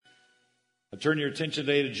I turn your attention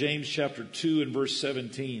today to James chapter 2 and verse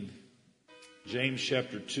 17. James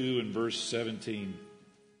chapter 2 and verse 17.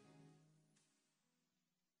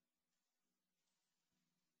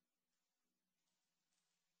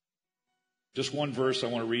 Just one verse I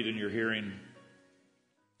want to read in your hearing.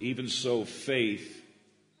 Even so, faith,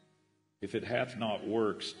 if it hath not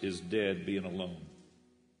works, is dead, being alone.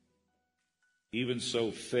 Even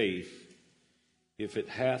so, faith, if it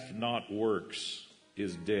hath not works,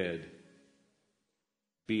 is dead,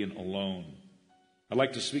 being alone. I'd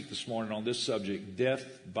like to speak this morning on this subject, death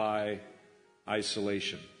by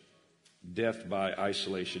isolation. Death by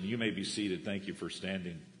isolation. You may be seated. Thank you for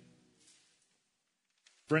standing.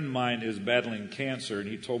 A friend of mine is battling cancer, and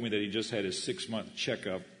he told me that he just had his 6-month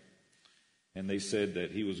checkup, and they said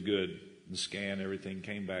that he was good. The scan, everything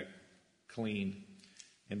came back clean.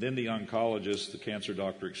 And then the oncologist, the cancer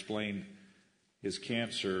doctor, explained his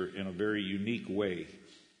cancer in a very unique way.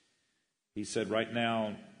 He said, right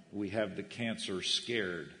now we have the cancer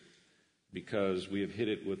scared because we have hit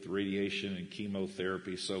it with radiation and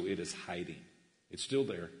chemotherapy, so it is hiding. It's still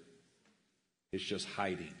there. It's just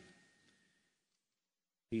hiding.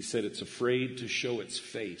 He said it's afraid to show its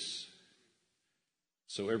face.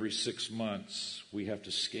 So every 6 months we have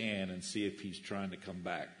to scan and see if he's trying to come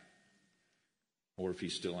back or if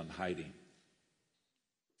he's still in hiding.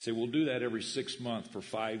 So we'll do that every 6 months for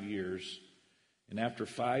 5 years. And after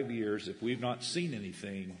 5 years, if we've not seen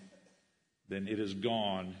anything, then it is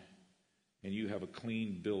gone and you have a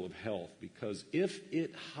clean bill of health. Because if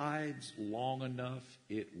it hides long enough,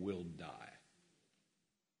 it will die.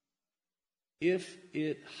 If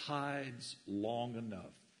it hides long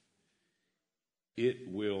enough, it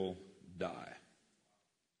will die.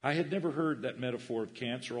 I had never heard that metaphor of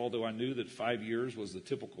cancer, although I knew that 5 years was the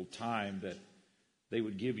typical time that they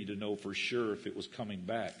would give you to know for sure if it was coming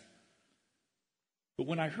back. But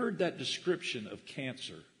when I heard that description of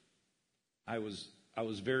cancer, I was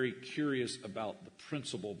very curious about the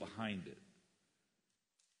principle behind it.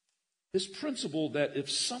 This principle that if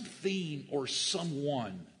something or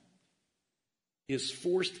someone is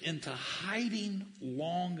forced into hiding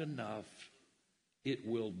long enough, it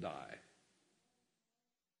will die.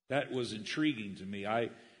 That was intriguing to me. I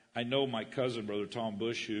know my cousin, Brother Tom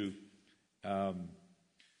Bush, who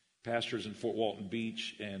pastors in Fort Walton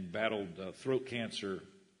Beach and battled throat cancer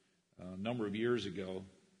a number of years ago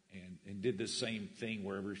and did this same thing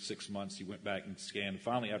where every 6 months he went back and scanned.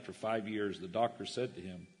 Finally, after 5 years, the doctor said to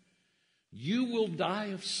him, "You will die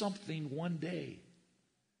of something one day,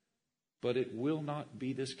 but it will not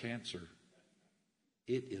be this cancer.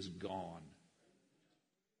 It is gone."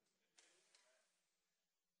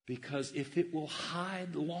 Because if it will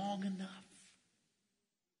hide long enough,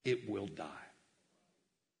 it will die.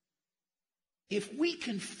 If we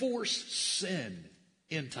can force sin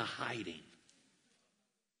into hiding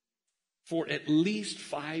for at least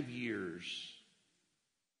 5 years,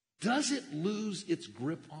 does it lose its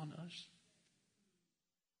grip on us?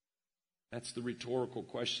 That's the rhetorical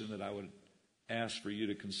question that I would ask for you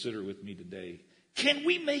to consider with me today. Can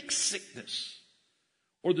we make sickness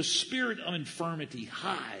or the spirit of infirmity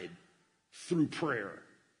hide through prayer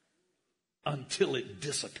until it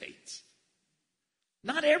dissipates?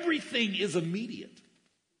 Not everything is immediate.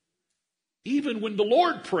 Even when the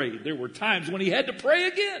Lord prayed, there were times when he had to pray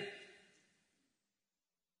again.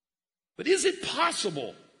 But is it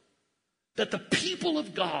possible that the people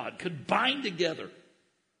of God could bind together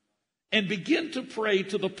and begin to pray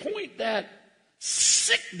to the point that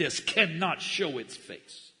sickness cannot show its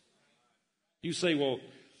face? You say, well,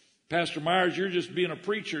 Pastor Myers, you're just being a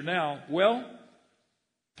preacher now. Well,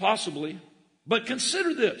 possibly. But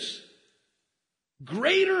consider this.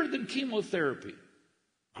 Greater than chemotherapy,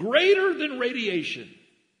 greater than radiation,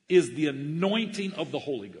 is the anointing of the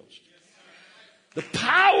Holy Ghost. The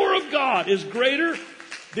power of God is greater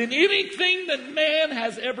than anything that man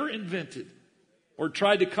has ever invented or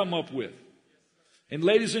tried to come up with. And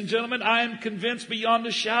ladies and gentlemen, I am convinced beyond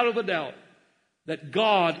a shadow of a doubt that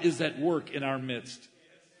God is at work in our midst.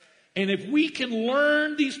 And if we can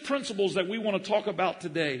learn these principles that we want to talk about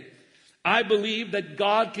today, I believe that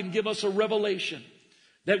God can give us a revelation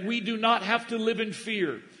that we do not have to live in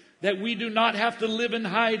fear, that we do not have to live in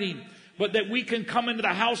hiding, but that we can come into the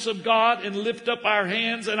house of God and lift up our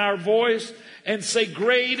hands and our voice and say,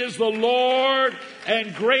 "Great is the Lord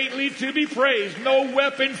and greatly to be praised. No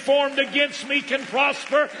weapon formed against me can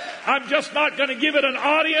prosper." I'm just not going to give it an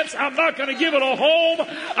audience. I'm not going to give it a home.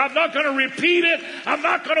 I'm not going to repeat it. I'm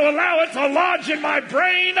not going to allow it to lodge in my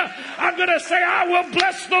brain. I'm going to say, I will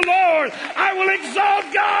bless the Lord. I will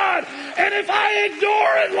exalt God. And if I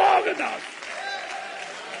endure it long enough,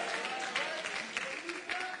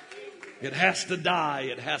 It has to die.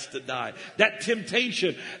 It has to die. That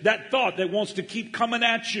temptation, that thought that wants to keep coming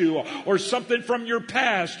at you, or something from your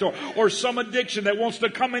past, or some addiction that wants to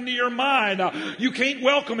come into your mind, you can't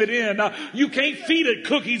welcome it in. You can't feed it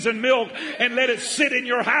cookies and milk and let it sit in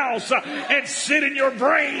your house and sit in your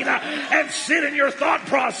brain and sit in your thought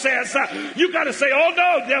process. You got to say, oh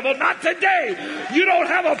no, devil, not today. You don't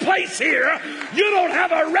have a place here. You don't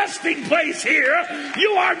have a resting place here.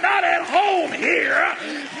 You are not at home here.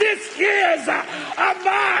 This is a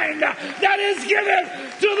mind that is given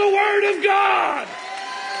to the Word of God.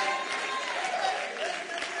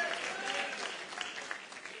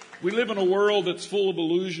 We live in a world that's full of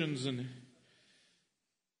illusions and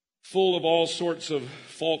full of all sorts of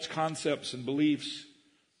false concepts and beliefs.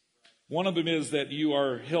 One of them is that you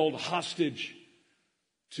are held hostage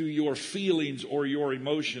to your feelings or your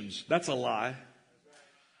emotions. That's a lie.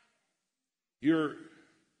 Your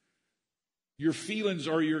feelings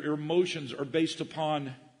or your emotions are based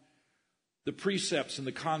upon the precepts and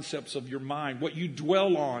the concepts of your mind. What you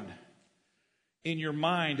dwell on in your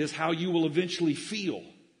mind is how you will eventually feel.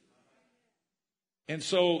 And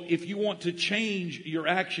so if you want to change your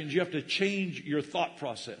actions, you have to change your thought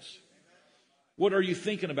process. What are you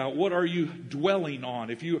thinking about? What are you dwelling on?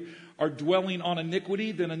 If you are dwelling on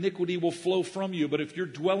iniquity, then iniquity will flow from you. But if you're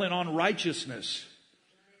dwelling on righteousness,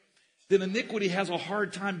 then iniquity has a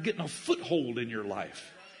hard time getting a foothold in your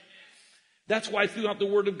life. That's why throughout the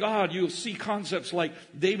Word of God, you'll see concepts like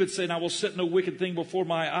David saying, I will set no wicked thing before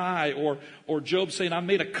my eye, or Job saying, I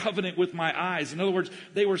made a covenant with my eyes. In other words,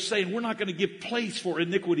 they were saying, we're not going to give place for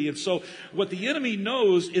iniquity. And so what the enemy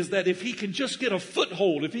knows is that if he can just get a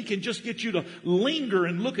foothold, if he can just get you to linger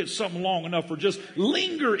and look at something long enough, or just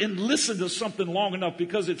linger and listen to something long enough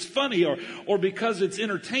because it's funny or because it's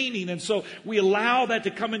entertaining. And so we allow that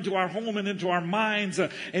to come into our home and into our minds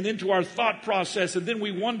and into our thought process. And then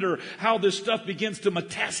we wonder how this stuff begins to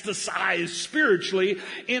metastasize spiritually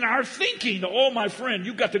in our thinking. Oh, my friend,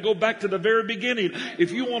 you've got to go back to the very beginning.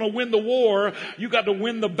 If you want to win the war, you got to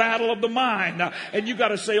win the battle of the mind. And you got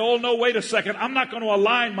to say, oh, no, wait a second. I'm not going to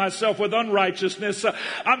align myself with unrighteousness.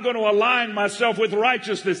 I'm going to align myself with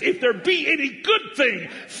righteousness. If there be any good thing,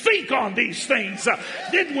 think on these things.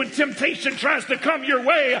 Then when temptation tries to come your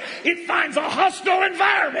way, it finds a hostile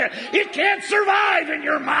environment. It can't survive in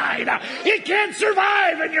your mind. It can't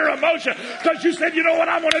survive in your emotion. Because you said, you know what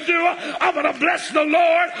I'm going to do? I'm going to bless the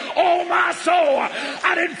Lord, oh my soul.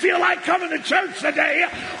 I didn't feel like coming to church today,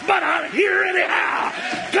 but I'm here anyhow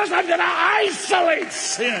because I'm going to isolate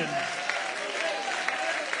sin.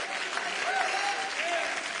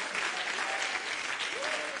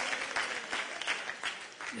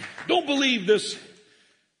 Don't believe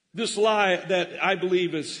this lie that I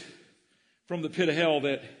believe is from the pit of hell,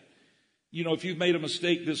 that, if you've made a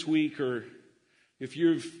mistake this week, or if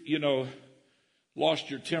you've, lost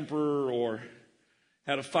your temper, or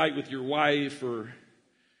had a fight with your wife, or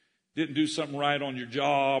didn't do something right on your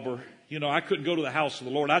job, or, I couldn't go to the house of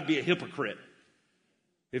the Lord. I'd be a hypocrite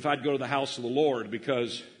if I'd go to the house of the Lord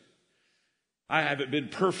because I haven't been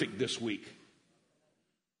perfect this week.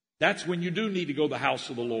 That's when you do need to go to the house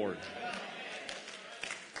of the Lord.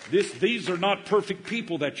 These are not perfect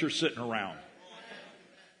people that you're sitting around.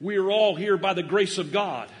 We are all here by the grace of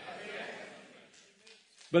God.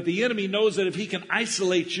 But the enemy knows that if he can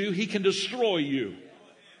isolate you, he can destroy you.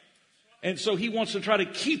 And so he wants to try to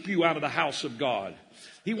keep you out of the house of God.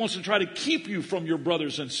 He wants to try to keep you from your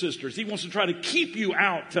brothers and sisters. He wants to try to keep you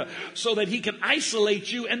out so that he can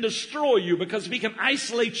isolate you and destroy you. Because if he can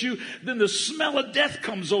isolate you, then the smell of death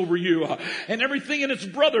comes over you. And everything in its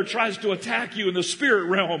brother tries to attack you in the spirit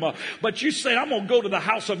realm. But you say, I'm going to go to the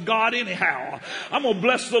house of God anyhow. I'm going to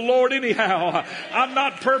bless the Lord anyhow. I'm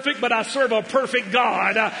not perfect, but I serve a perfect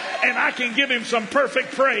God. And I can give him some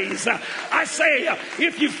perfect praise. I say,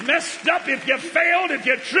 if you've messed up, if you failed, if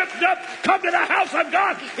you tripped up, come to the house of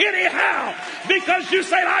God anyhow, because you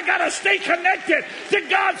said, I got to stay connected to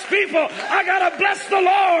God's people. I got to bless the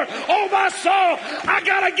Lord, oh my soul. I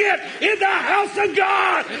got to get in the house of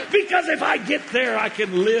God, because if I get there, I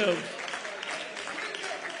can live.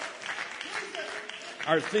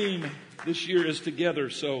 Our theme this year is together,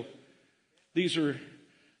 so these are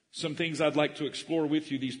some things I'd like to explore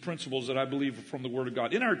with you, these principles that I believe are from the Word of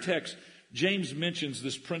God. In our text, James mentions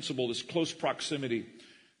this principle, this close proximity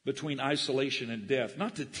between isolation and death.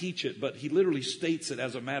 Not to teach it, but he literally states it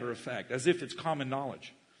as a matter of fact, as if it's common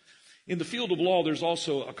knowledge. In the field of law, there's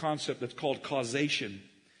also a concept that's called causation.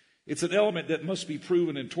 It's an element that must be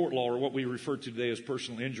proven in tort law, or what we refer to today as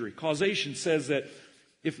personal injury. Causation says that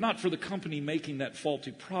if not for the company making that faulty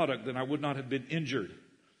product, then I would not have been injured.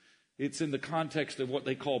 It's in the context of what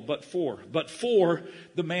they call but for. But for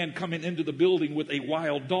the man coming into the building with a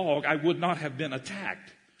wild dog, I would not have been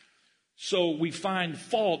attacked. So we find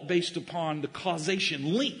fault based upon the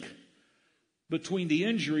causation link between the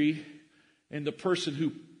injury and the person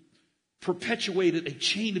who perpetuated a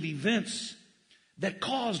chain of events that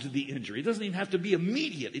caused the injury. It doesn't even have to be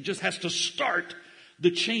immediate. It just has to start the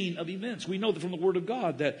chain of events. We know that from the Word of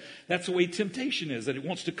God that that's the way temptation is, that it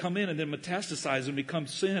wants to come in and then metastasize and become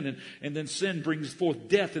sin, and then sin brings forth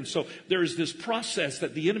death. And so there is this process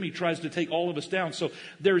that the enemy tries to take all of us down. So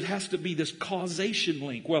there has to be this causation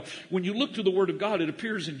link. Well, when you look to the Word of God, it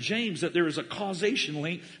appears in James that there is a causation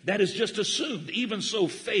link that is just assumed. Even so,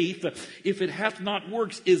 faith, if it hath not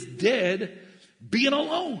works, is dead, being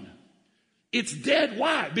alone. It's dead.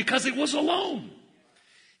 Why? Because it was alone.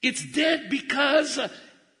 It's dead because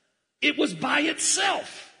it was by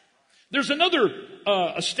itself. There's another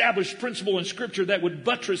established principle in Scripture that would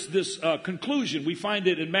buttress this conclusion. We find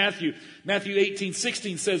it in Matthew. Matthew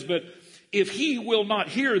 18:16 says, "But if he will not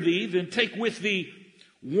hear thee, then take with thee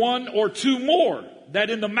one or two more, that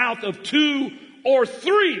in the mouth of two or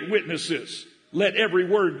three witnesses let every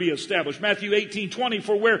word be established." Matthew 18:20,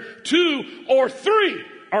 "For where two or three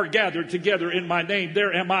are gathered together in my name,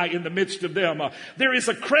 there am I in the midst of them." There is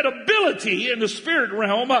a credibility in the spirit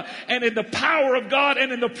realm and in the power of God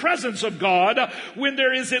and in the presence of God when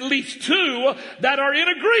there is at least two that are in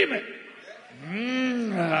agreement.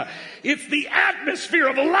 It's the atmosphere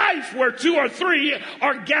of a life where two or three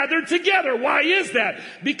are gathered together. Why is that?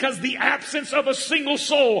 Because the absence of a single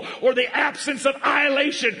soul or the absence of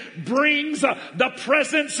annihilation brings the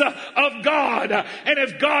presence of God. And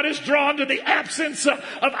if God is drawn to the absence of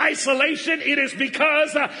isolation, it is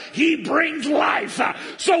because He brings life.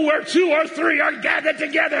 So where two or three are gathered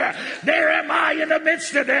together, there am I in the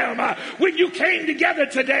midst of them. When you came together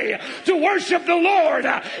today to worship the Lord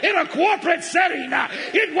in a corporate setting,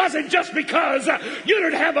 it wasn't just because you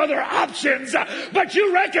didn't have other options, but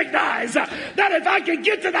you recognize that if I can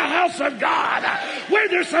get to the house of God where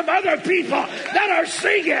there's some other people that are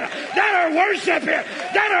singing, that are worshiping,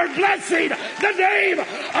 that are blessing the name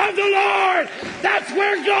of the Lord, that's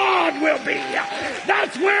where God will be.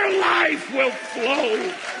 That's where life will flow.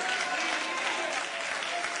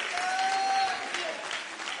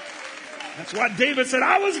 That's why David said,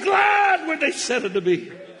 "I was glad when they said unto me,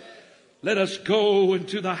 let us go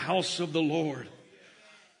into the house of the Lord."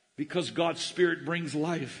 Because God's Spirit brings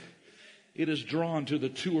life. It is drawn to the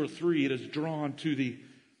two or three. It is drawn to the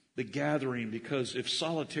gathering. Because if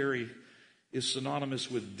solitary is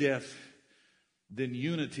synonymous with death, then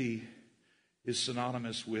unity is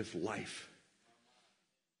synonymous with life.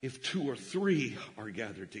 If two or three are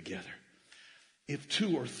gathered together, if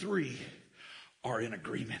two or three are in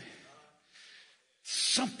agreement,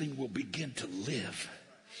 something will begin to live.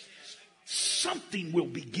 Something will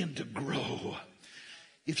begin to grow.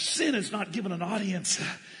 If sin is not given an audience,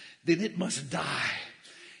 then it must die.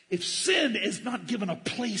 If sin is not given a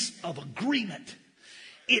place of agreement,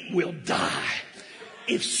 it will die.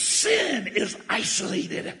 If sin is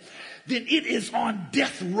isolated, then it is on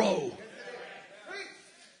death row.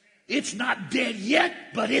 It's not dead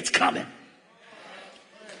yet, but it's coming.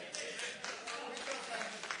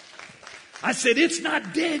 I said, it's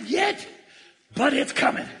not dead yet, but it's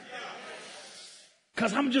coming.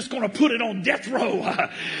 Because I'm just going to put it on death row.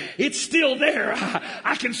 It's still there.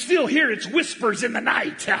 I can still hear its whispers in the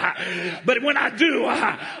night. But when I do,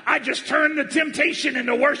 I just turn the temptation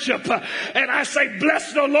into worship. And I say,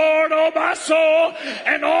 "Bless the Lord, O my soul,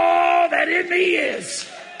 and all that in me is."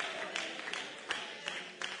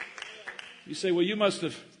 You say, "Well, you must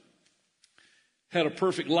have had a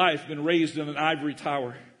perfect life, been raised in an ivory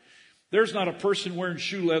tower." There's not a person wearing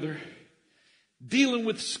shoe leather, dealing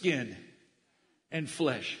with skin and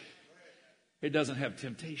flesh. It doesn't have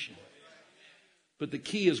temptation. But the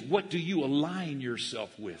key is, what do you align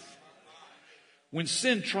yourself with? When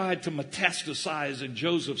sin tried to metastasize in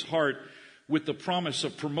Joseph's heart with the promise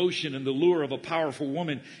of promotion and the lure of a powerful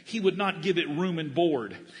woman, he would not give it room and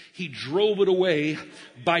board. He drove it away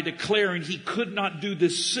by declaring he could not do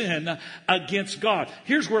this sin against God.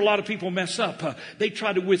 Here's where a lot of people mess up. They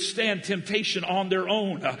try to withstand temptation on their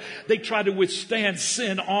own. They try to withstand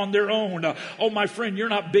sin on their own. Oh, my friend, you're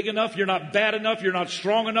not big enough. You're not bad enough. You're not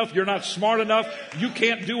strong enough. You're not smart enough. You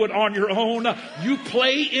can't do it on your own. You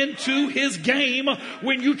play into his game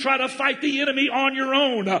when you try to fight the enemy on your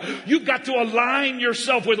own. You've got to to align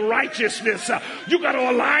yourself with righteousness. You got to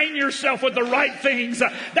align yourself with the right things.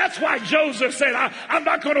 That's why Joseph said, I'm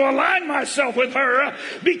not going to align myself with her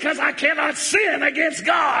because I cannot sin against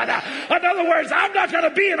God. In other words, I'm not going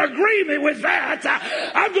to be in agreement with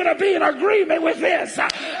that. I'm going to be in agreement with this.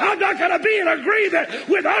 I'm not going to be in agreement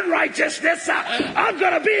with unrighteousness. I'm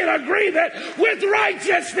going to be in agreement with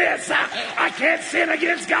righteousness. I can't sin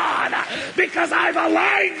against God because I've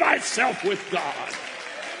aligned myself with God.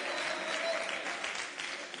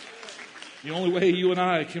 The only way you and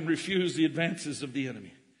I can refuse the advances of the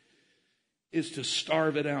enemy is to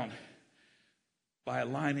starve it out by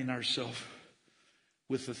aligning ourselves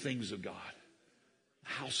with the things of God, the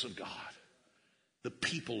house of God, the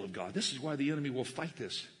people of God. This is why the enemy will fight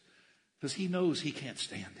this, because he knows he can't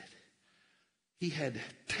stand it. He had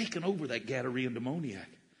taken over that Gadarene demoniac.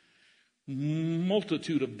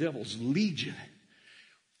 Multitude of devils, legion.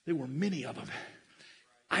 There were many of them.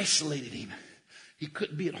 Isolated him. He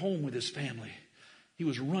couldn't be at home with his family. He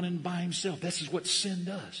was running by himself. This is what sin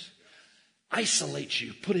does. Isolates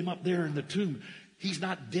you. Put him up there in the tomb. He's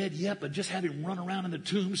not dead yet, but just have him run around in the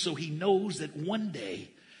tomb so he knows that one day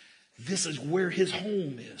this is where his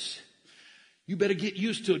home is. You better get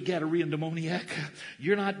used to it, Gadarene demoniac.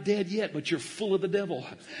 You're not dead yet, but you're full of the devil.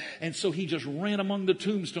 And so he just ran among the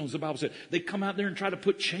tombstones, the Bible said. They come out there and try to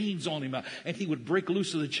put chains on him, and he would break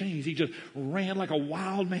loose of the chains. He just ran like a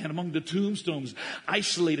wild man among the tombstones,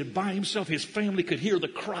 isolated by himself. His family could hear the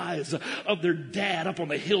cries of their dad up on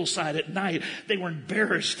the hillside at night. They were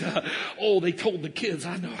embarrassed. They told the kids,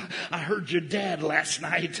 I know, I heard your dad last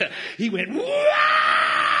night. He went, "Wah!"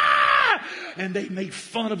 And they made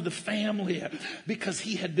fun of the family because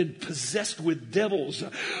he had been possessed with devils.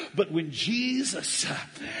 But when Jesus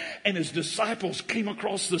and his disciples came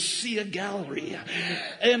across the Sea of Galilee,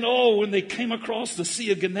 and when they came across the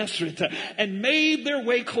Sea of Gennesaret and made their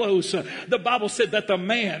way close, the Bible said that the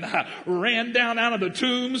man ran down out of the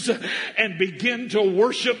tombs and began to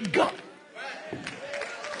worship God.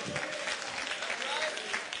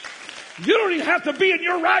 You don't even have to be in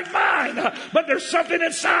your right mind, but there's something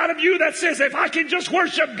inside of you that says, if I can just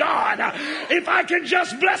worship God, if I can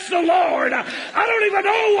just bless the Lord, I don't even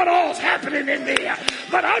know what all's happening in me,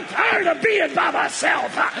 but I'm tired of being by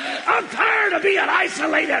myself. I'm tired of being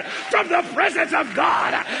isolated from the presence of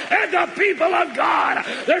God and the people of God.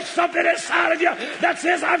 There's something inside of you that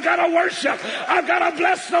says, I've got to worship. I've got to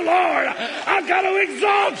bless the Lord. I've got to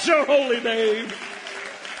exalt your holy name.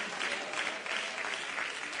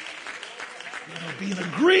 I'm going to be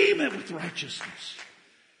in agreement with righteousness.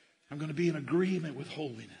 I'm going to be in agreement with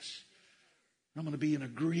holiness. I'm going to be in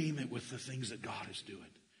agreement with the things that God is doing.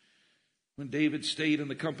 When David stayed in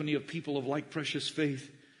the company of people of like precious faith,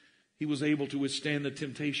 he was able to withstand the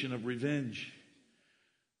temptation of revenge.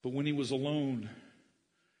 But when he was alone,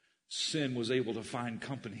 sin was able to find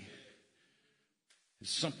company. If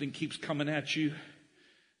something keeps coming at you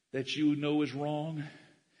that you know is wrong,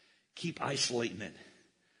 keep isolating it.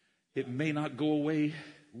 It may not go away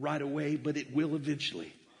right away, but it will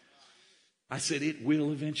eventually. I said it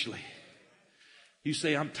will eventually. You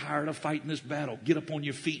say, I'm tired of fighting this battle. Get up on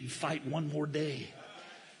your feet and fight one more day.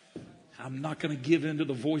 I'm not going to give in to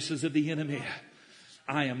the voices of the enemy.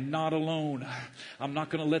 I am not alone. I'm not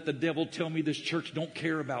going to let the devil tell me this church don't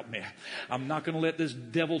care about me. I'm not going to let this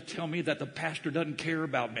devil tell me that the pastor doesn't care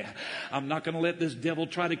about me. I'm not going to let this devil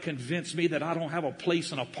try to convince me that I don't have a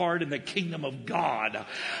place and a part in the kingdom of God.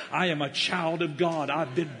 I am a child of God.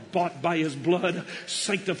 I've been bought by his blood,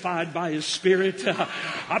 sanctified by his spirit.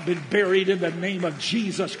 I've been buried in the name of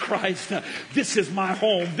Jesus Christ. This is my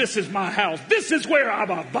home. This is my house. This is where I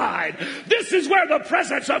abide. This is where the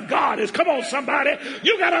presence of God is. Come on, somebody.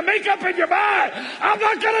 You got to make up in your mind, I'm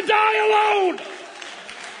not going to die alone.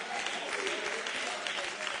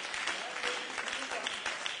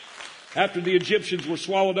 After the Egyptians were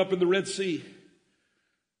swallowed up in the Red Sea,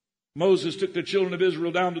 Moses took the children of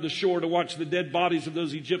Israel down to the shore to watch the dead bodies of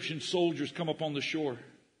those Egyptian soldiers come up on the shore.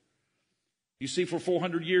 You see, for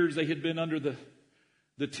 400 years they had been under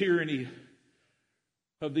the tyranny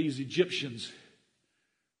of these Egyptians,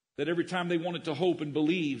 that every time they wanted to hope and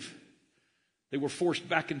believe, they were forced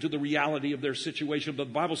back into the reality of their situation. But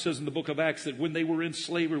the Bible says in the book of Acts that when they were in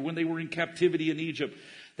slavery, when they were in captivity in Egypt,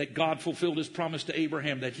 that God fulfilled his promise to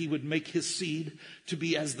Abraham that he would make his seed to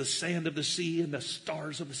be as the sand of the sea and the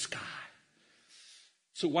stars of the sky.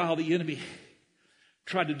 So while the enemy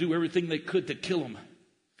tried to do everything they could to kill them,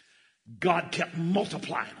 God kept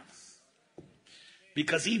multiplying them.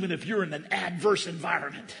 Because even if you're in an adverse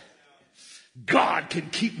environment, God can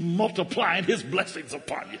keep multiplying his blessings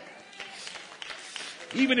upon you.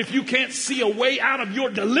 Even if you can't see a way out of your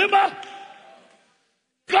dilemma,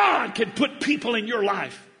 God can put people in your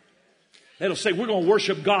life that'll say, we're going to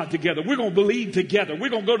worship God together. We're going to believe together. We're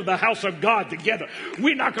going to go to the house of God together.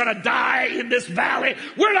 We're not going to die in this valley.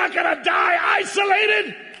 We're not going to die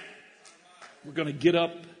isolated. We're going to get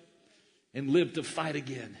up and live to fight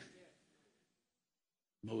again.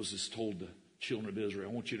 Moses told the children of Israel,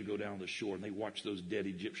 I want you to go down the shore. And they watched those dead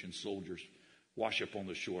Egyptian soldiers wash up on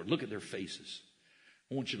the shore. Look at their faces.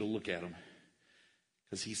 I want you to look at them.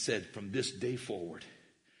 Because he said, from this day forward,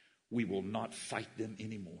 we will not fight them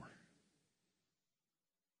anymore.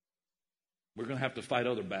 We're going to have to fight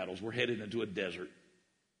other battles. We're headed into a desert.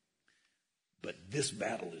 But this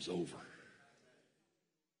battle is over.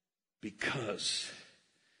 Because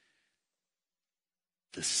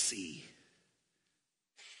the sea,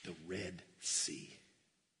 the Red Sea,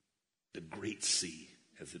 the Great Sea,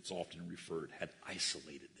 as it's often referred, had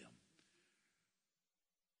isolated them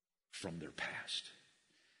from their past.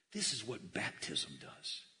 This is what baptism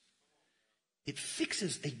does. It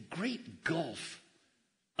fixes a great gulf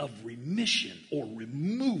of remission or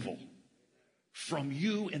removal from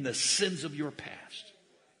you and the sins of your past.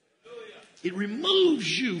 It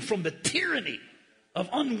removes you from the tyranny of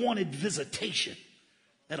unwanted visitation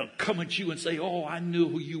that'll come at you and say, oh, I know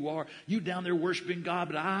who you are. You down there worshiping God,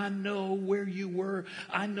 but I know where you were.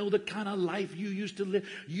 I know the kind of life you used to live.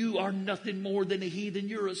 You are nothing more than a heathen.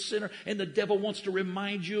 You're a sinner. And the devil wants to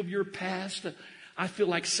remind you of your past. I feel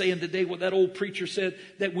like saying today what that old preacher said,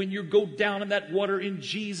 that when you go down in that water in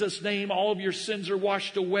Jesus' name, all of your sins are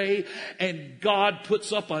washed away and God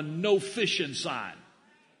puts up a no fishing sign.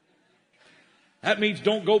 That means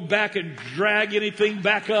don't go back and drag anything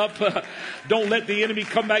back up. Don't let the enemy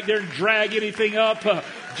come back there and drag anything up.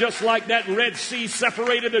 Just like that Red Sea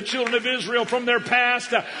separated the children of Israel from their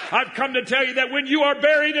past. I've come to tell you that when you are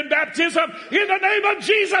buried in baptism, in the name of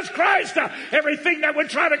Jesus Christ, everything that would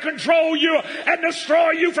try to control you and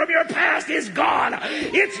destroy you from your past is gone.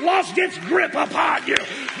 It's lost its grip upon you.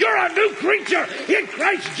 You're a new creature in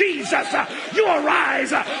Christ Jesus. You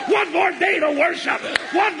arise one more day to worship.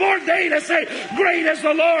 One more day to say, great is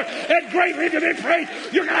the Lord and greatly to be praised.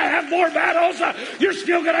 You're going to have more battles. You're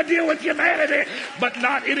still going to deal with humanity, but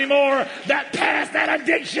not anymore. That past, that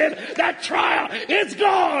addiction, that trial, it's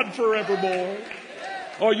gone forevermore.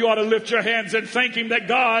 Oh, you ought to lift your hands and thank Him that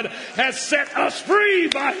God has set us free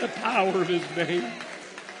by the power of His name.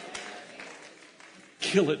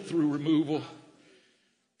 Kill it through removal.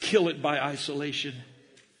 Kill it by isolation.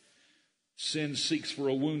 Sin seeks for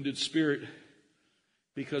a wounded spirit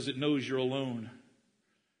because it knows you're alone.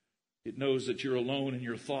 It knows that you're alone in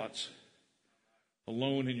your thoughts,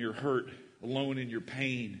 alone in your hurt, alone in your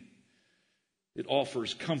pain. It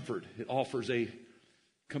offers comfort. It offers a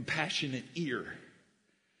compassionate ear.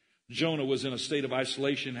 Jonah was in a state of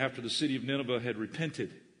isolation after the city of Nineveh had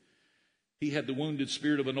repented. He had the wounded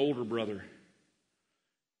spirit of an older brother.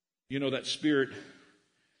 You know, that spirit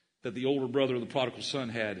that the older brother of the prodigal son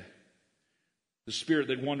had. The spirit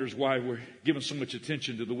that wonders why we're giving so much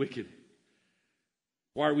attention to the wicked.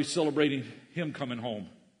 Why are we celebrating him coming home?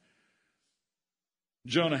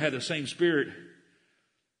 Jonah had the same spirit.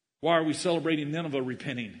 Why are we celebrating Nineveh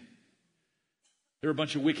repenting? They're a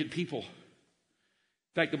bunch of wicked people.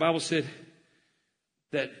 In fact, the Bible said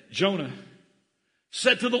that Jonah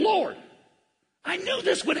said to the Lord, I knew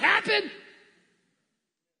this would happen.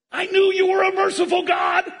 I knew you were a merciful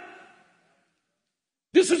God.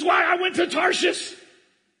 This is why I went to Tarshish.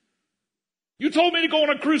 You told me to go on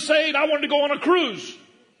a crusade. I wanted to go on a cruise.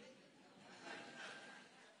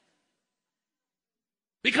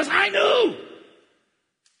 Because I knew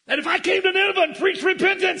that if I came to Nineveh and preached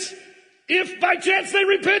repentance, if by chance they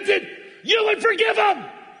repented, you would forgive them.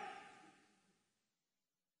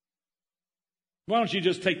 Why don't you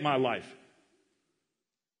just take my life?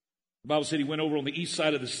 The Bible said he went over on the east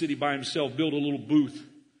side of the city by himself, built a little booth,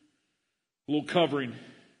 a little covering.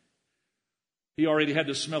 He already had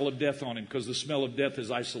the smell of death on him because the smell of death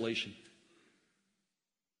is isolation.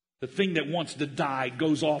 The thing that wants to die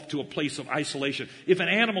goes off to a place of isolation. If an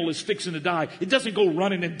animal is fixing to die, it doesn't go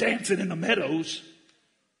running and dancing in the meadows.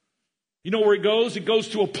 You know where it goes? It goes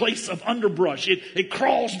to a place of underbrush. It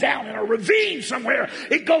crawls down in a ravine somewhere.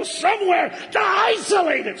 It goes somewhere to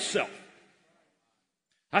isolate itself.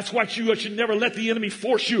 That's why you should never let the enemy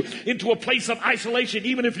force you into a place of isolation.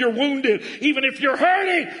 Even if you're wounded, even if you're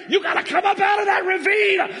hurting, you got to come up out of that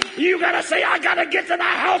ravine. You got to say, I got to get to the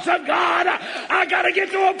house of God. I got to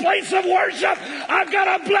get to a place of worship. I've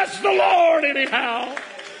got to bless the Lord anyhow.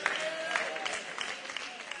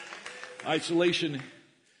 Isolation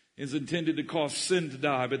is intended to cause sin to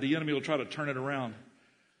die, but the enemy will try to turn it around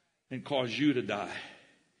and cause you to die.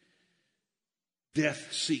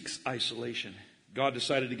 Death seeks isolation. God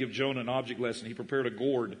decided to give Jonah an object lesson. He prepared a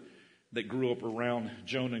gourd that grew up around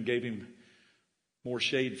Jonah and gave him more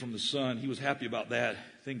shade from the sun. He was happy about that.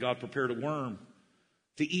 Then God prepared a worm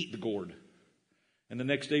to eat the gourd. And the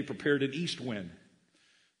next day prepared an east wind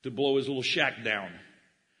to blow his little shack down.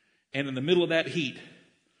 And in the middle of that heat,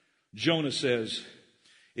 Jonah says,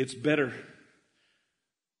 it's better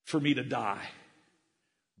for me to die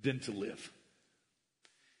than to live.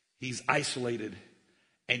 He's isolated,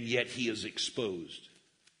 and yet he is exposed.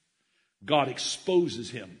 God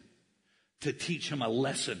exposes him to teach him a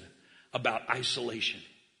lesson about isolation.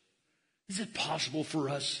 Is it possible for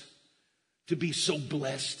us to be so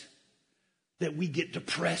blessed that we get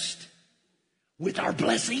depressed with our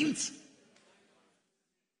blessings?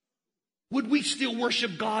 Would we still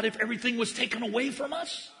worship God if everything was taken away from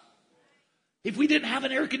us? If we didn't have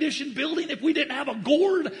an air-conditioned building, if we didn't have a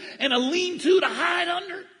gourd and a lean-to to hide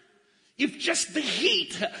under, if just the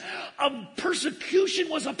heat of persecution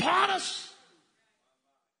was upon us,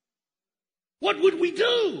 what would we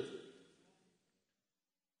do?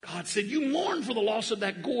 God said, you mourn for the loss of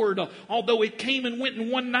that gourd. Although it came and went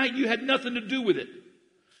in one night, you had nothing to do with it.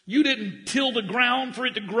 You didn't till the ground for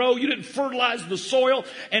it to grow. You didn't fertilize the soil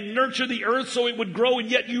and nurture the earth so it would grow. And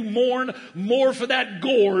yet you mourn more for that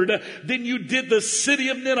gourd than you did the city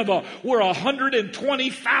of Nineveh, where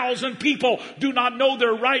 120,000 people do not know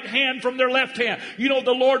their right hand from their left hand. You know,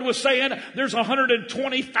 the Lord was saying there's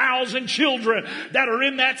 120,000 children that are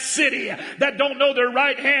in that city that don't know their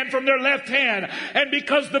right hand from their left hand. And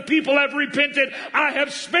because the people have repented, I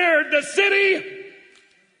have spared the city.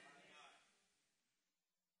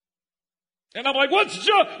 And I'm like, what's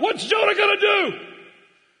Jonah going to do?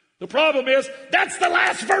 The problem is, that's the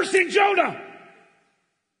last verse in Jonah.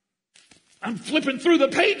 I'm flipping through the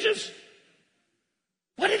pages.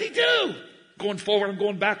 What did he do? Going forward, I'm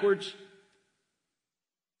going backwards.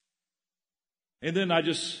 And then I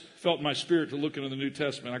just felt in my spirit to look into the New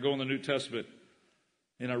Testament. I go in the New Testament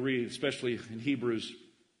and I read, especially in Hebrews,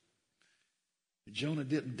 Jonah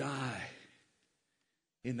didn't die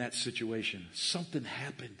in that situation. Something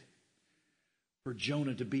happened for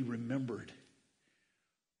Jonah to be remembered.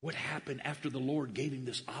 What happened after the Lord gave him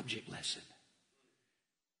this object lesson?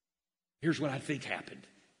 Here's what I think happened.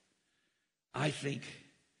 I think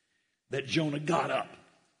that Jonah got up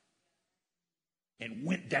and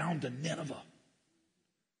went down to Nineveh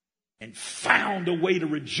and found a way to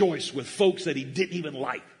rejoice with folks that he didn't even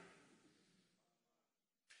like.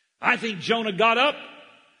 I think Jonah got up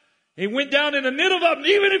and went down into Nineveh,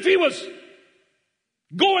 even if he was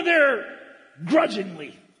going there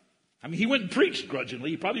grudgingly. I mean, he went and preached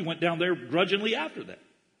grudgingly. He probably went down there grudgingly after that.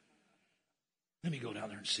 Let me go down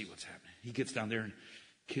there and see what's happening. He gets down there and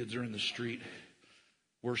kids are in the street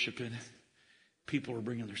worshiping. People are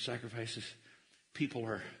bringing their sacrifices. People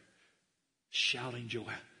are shouting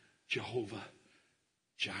Jehovah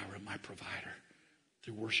Jireh, my provider.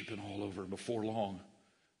 They're worshiping all over. Before long,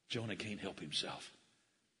 Jonah can't help himself.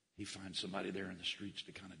 He finds somebody there in the streets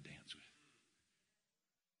to kind of dance with.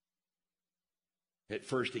 At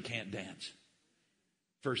first, he can't dance.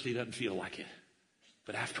 First, he doesn't feel like it.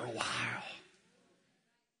 But after a while,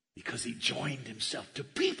 because he joined himself to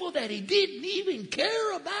people that he didn't even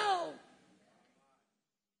care about.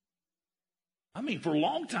 I mean, for a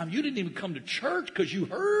long time, you didn't even come to church because you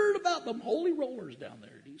heard about them holy rollers down there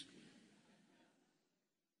at East.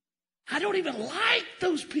 I don't even like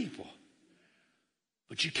those people.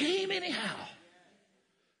 But you came anyhow.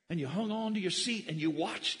 And you hung on to your seat and you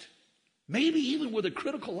watched. Maybe even with a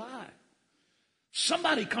critical eye.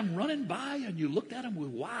 Somebody come running by and you looked at them with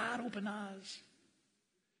wide open eyes.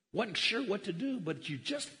 Wasn't sure what to do, but you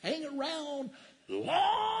just hang around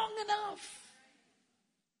long enough.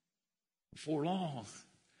 Before long,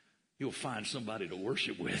 you'll find somebody to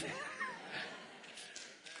worship with.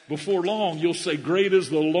 Before long, you'll say, great is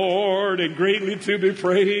the Lord and greatly to be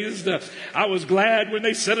praised. I was glad when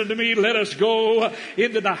they said unto me, let us go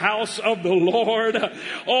into the house of the Lord.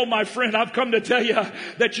 Oh, my friend, I've come to tell you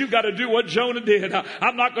that you got to do what Jonah did.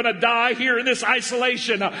 I'm not going to die here in this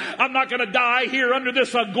isolation. I'm not going to die here under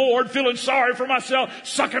this gourd, feeling sorry for myself,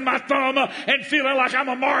 sucking my thumb and feeling like I'm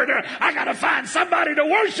a martyr. I got to find somebody to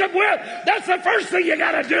worship with. That's the first thing you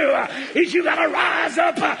got to do, is you got to rise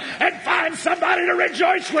up and find somebody to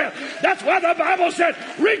rejoice with. That's why the Bible said,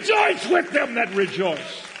 rejoice with them that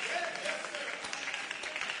rejoice.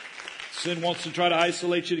 Sin wants to try to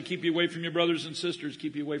isolate you, to keep you away from your brothers and sisters,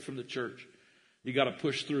 keep you away from the church. You got to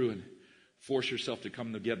push through and force yourself to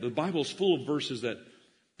come together. The Bible's full of verses that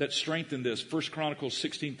strengthen this. 1 Chronicles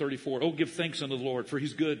 16:34. Oh, give thanks unto the Lord, for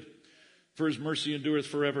he's good, for his mercy endureth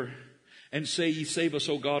forever. And say ye, save us,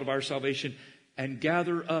 O God of our salvation, and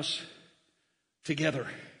gather us together.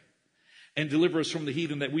 And deliver us from the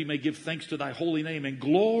heathen, that we may give thanks to thy holy name and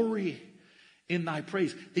glory in thy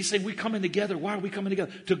praise. They say, we coming together. Why are we coming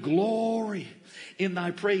together? To glory in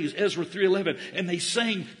thy praise. Ezra 3:11. And they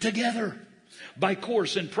sang together by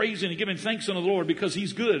course and praising and giving thanks unto the Lord, because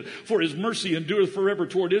he's good, for his mercy endureth forever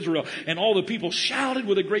toward Israel. And all the people shouted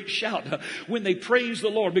with a great shout when they praised the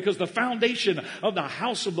Lord, because the foundation of the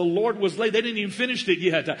house of the Lord was laid. They didn't even finish it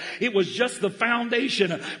yet. It was just the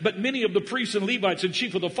foundation. But many of the priests and Levites and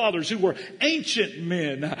chief of the fathers, who were ancient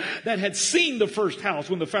men that had seen the first house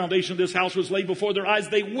when the foundation of this house was laid before their eyes,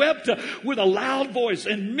 they wept with a loud voice,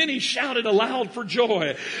 and many shouted aloud for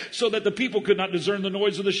joy, so that the people could not discern the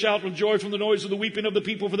noise of the shout of joy from the noise of the weeping of the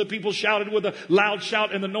people. For the people shouted with a loud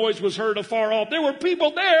shout, and the noise was heard afar off. There were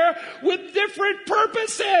people there with different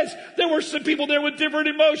purposes. There were some people there with different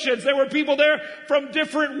emotions. There were people there from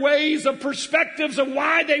different ways of perspectives of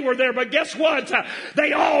why they were there. But guess what?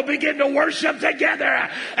 They all began to worship together,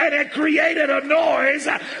 and it created a noise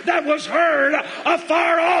that was heard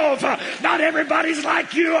afar off. Not everybody's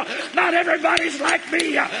like you. Not everybody's like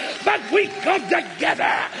me. But we come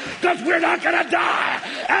together because we're not going to die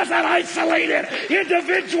as an isolated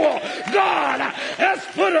individual. God has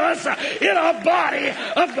put us in a body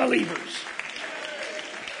of believers.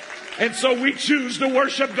 And so we choose to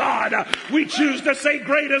worship God. We choose to say,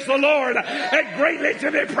 great is the Lord and greatly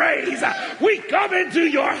to be praised. We come into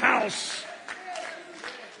your house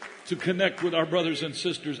to connect with our brothers and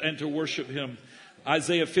sisters and to worship him.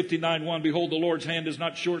 Isaiah 59:1, behold, the Lord's hand is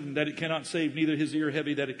not shortened that it cannot save, neither his ear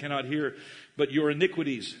heavy that it cannot hear. But your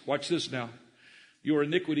iniquities, watch this now, your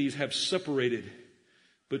iniquities have separated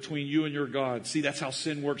between you and your God. See, that's how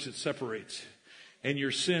sin works. It separates. And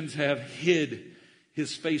your sins have hid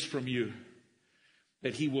his face from you,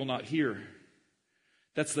 that he will not hear.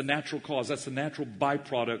 That's the natural cause. That's the natural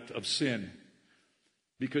byproduct of sin.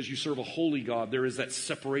 Because you serve a holy God, there is that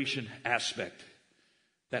separation aspect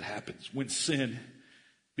that happens when sin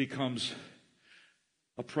becomes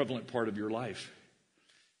a prevalent part of your life.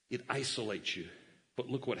 It isolates you. But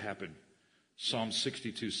look what happened. Psalm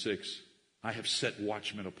 62:6. I have set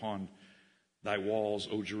watchmen upon thy walls,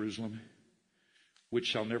 O Jerusalem, which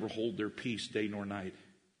shall never hold their peace day nor night.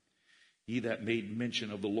 Ye that made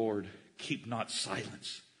mention of the Lord, keep not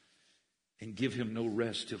silence, and give him no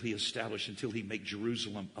rest till he establish, until he make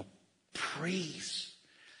Jerusalem a praise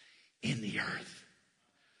in the earth.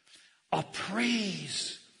 A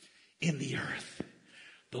praise in the earth.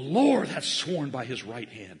 The Lord hath sworn by his right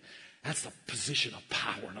hand. That's the position of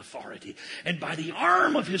power and authority. And by the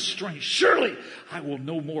arm of his strength, surely I will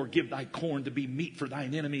no more give thy corn to be meat for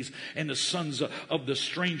thine enemies, and the sons of the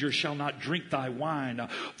stranger shall not drink thy wine,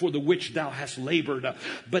 for the which thou hast labored.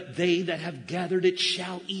 But they that have gathered it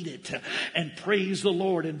shall eat it, and praise the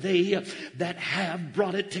Lord. And they that have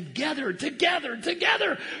brought it together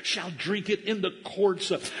shall drink it in the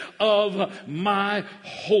courts of my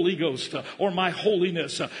Holy Ghost, or my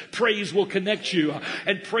holiness. Praise will connect you,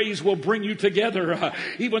 and praise will bring you together.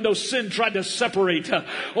 Even though sin tried to separate, the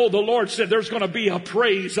Lord said there's going to be a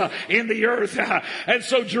praise in the earth. And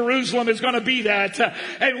so Jerusalem is going to be that.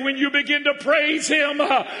 And when you begin to praise him,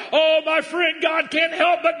 my friend, God can't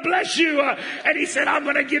help but bless you. And he said, I'm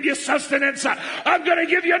going to give you sustenance. I'm going to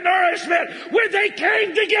give you nourishment. When they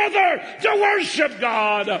came together to worship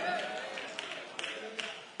God.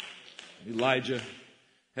 Elijah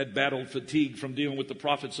had battle fatigue from dealing with the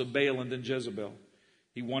prophets of Baal and then Jezebel.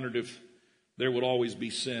 He wondered if there would always be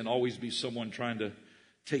sin, always be someone trying to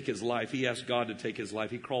take his life. He asked God to take his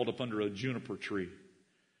life. He crawled up under a juniper tree.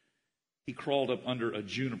 He crawled up under a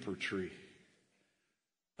juniper tree.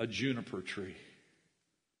 A juniper tree.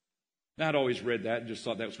 Now, I'd always read that and just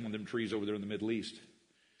thought that was one of them trees over there in the Middle East.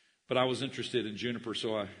 But I was interested in juniper,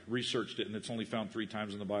 so I researched it, and it's only found 3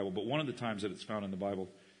 times in the Bible. But one of the times that it's found in the Bible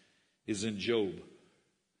is in Job.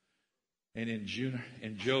 And in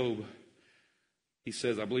Job, he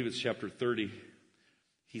says, I believe it's chapter 30,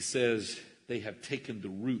 he says, they have taken the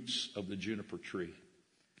roots of the juniper tree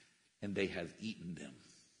and they have eaten them.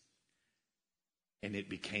 And it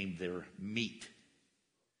became their meat.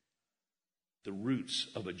 The roots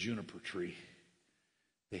of a juniper tree,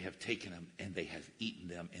 they have taken them and they have eaten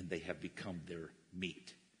them and they have become their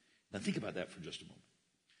meat. Now think about that for just a moment.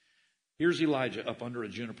 Here's Elijah up under a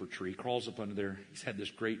juniper tree, crawls up under there. He's had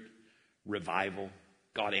this great revival.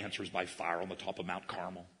 God answers by fire on the top of Mount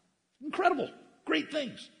Carmel. Incredible. Great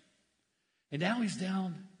things. And now he's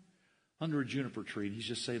down under a juniper tree and he's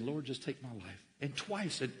just saying, Lord, just take my life. And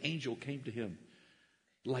twice an angel came to him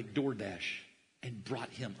like DoorDash and brought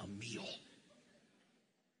him a meal.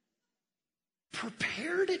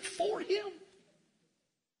 Prepared it for him.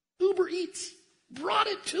 Uber Eats brought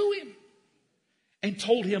it to him. and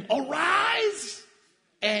told him, arise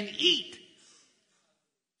and eat.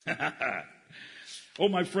 Oh,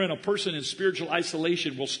 my friend, a person in spiritual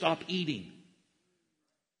isolation will stop eating.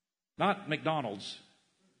 Not McDonald's.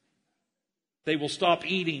 They will stop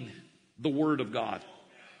eating the Word of God.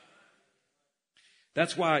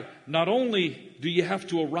 That's why not only do you have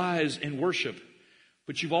to arise and worship,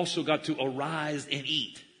 but you've also got to arise and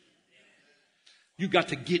eat. You've got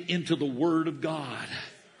to get into the Word of God.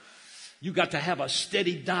 You've got to have a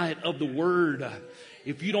steady diet of the Word.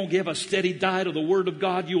 If you don't give a steady diet of the Word of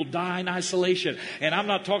God, you'll die in isolation. And I'm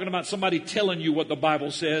not talking about somebody telling you what the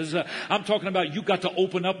Bible says. I'm talking about you've got to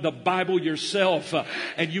open up the Bible yourself,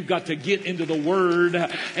 and you've got to get into the Word,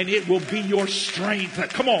 and it will be your strength.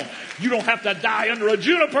 Come on. You don't have to die under a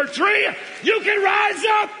juniper tree. You can rise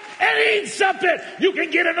up and eat something. You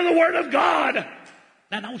can get into the Word of God.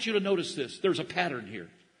 Now, I want you to notice this. There's a pattern here.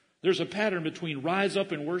 There's a pattern between rise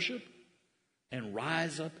up and worship and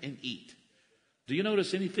rise up and eat. Do you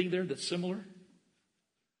notice anything there that's similar?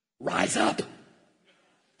 Rise up.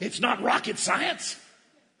 It's not rocket science.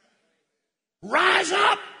 Rise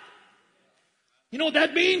up. You know what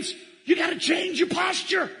that means? You got to change your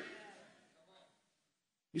posture.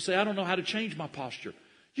 You say, I don't know how to change my posture.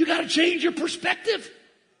 You got to change your perspective.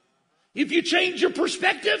 If you change your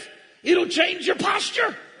perspective, it'll change your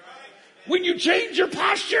posture. When you change your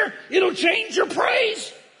posture, it'll change your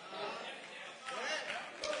praise.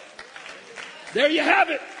 There you have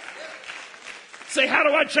it. Say, how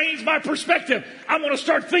do I change my perspective? I'm going to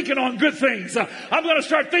start thinking on good things. I'm going to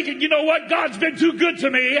start thinking, you know what? God's been too good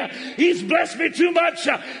to me. He's blessed me too much.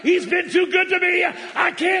 He's been too good to me.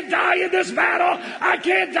 I can't die in this battle. I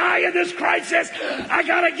can't die in this crisis. I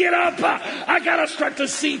got to get up. I got to start to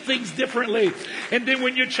see things differently. And then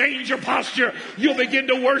when you change your posture, you'll begin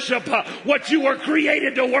to worship what you were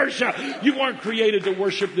created to worship. You weren't created to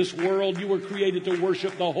worship this world. You were created to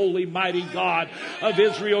worship the holy, mighty God of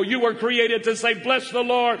Israel. You were created to say, bless the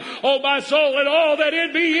Lord, oh my soul, and all that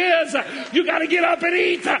in me is. You got to get up and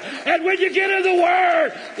eat. And when you get in the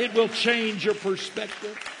Word, it will change your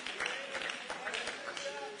perspective.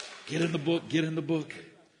 Get in the book. Get in the book.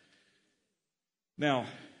 Now,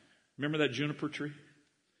 remember that juniper tree?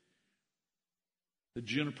 The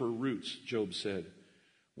juniper roots, Job said,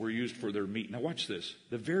 were used for their meat. Now watch this.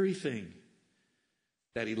 The very thing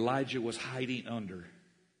that Elijah was hiding under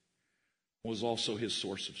was also his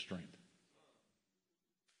source of strength.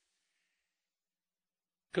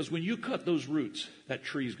 Because when you cut those roots, that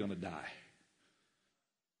tree's going to die.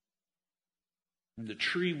 And the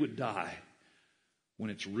tree would die when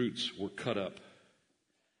its roots were cut up.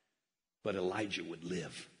 But Elijah would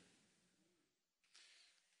live.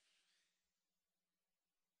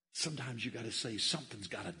 Sometimes you got to say, something's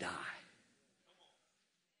got to die.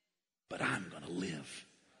 But I'm going to live.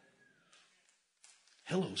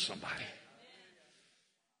 Hello, somebody.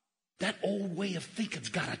 That old way of thinking's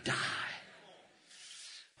got to die.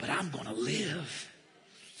 But I'm going to live.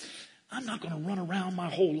 I'm not going to run around my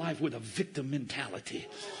whole life with a victim mentality.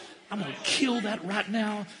 I'm going to kill that right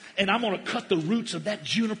now, and I'm going to cut the roots of that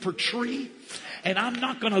juniper tree. And I'm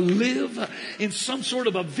not going to live in some sort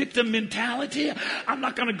of a victim mentality. I'm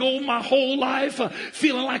not going to go my whole life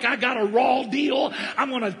feeling like I got a raw deal. I'm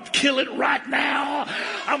going to kill it right now.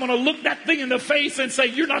 I'm going to look that thing in the face and say,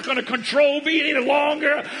 you're not going to control me any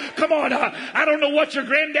longer. Come on. I don't know what your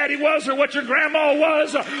granddaddy was or what your grandma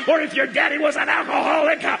was or if your daddy was an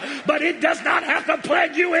alcoholic, but it does not have to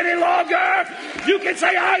plague you any longer. You can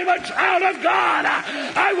say, I am a child of God.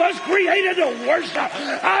 I was created to worship.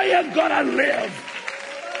 I am going to live.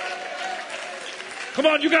 Come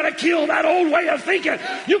on, you got to kill that old way of thinking.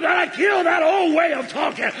 You got to kill that old way of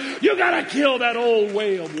talking. You got to kill that old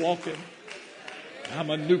way of walking. I'm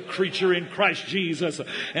a new creature in Christ Jesus,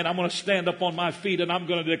 and I'm going to stand up on my feet and I'm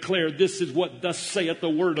going to declare, this is what thus saith the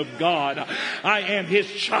word of God. I am his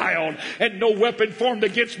child, and no weapon formed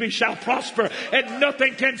against me shall prosper, and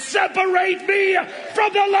nothing can separate me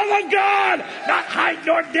from the love of God. Not height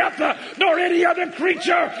nor depth nor any other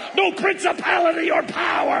creature, no principality or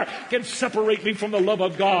power can separate me from the love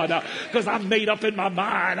of God, because I'm made up in my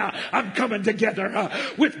mind. I'm coming together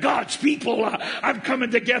with God's people. I'm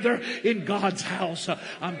coming together in God's house.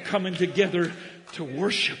 I'm coming together to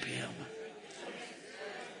worship him.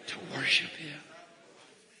 To worship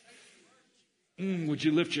him. Would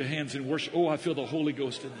you lift your hands and worship? Oh, I feel the Holy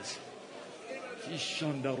Ghost in this.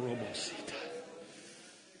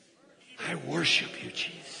 I worship you,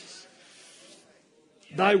 Jesus.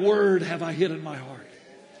 Thy word have I hid in my heart,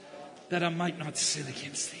 that I might not sin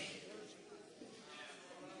against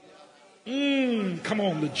thee. Come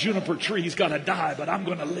on, the juniper tree's got to die, but I'm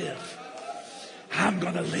going to live. I'm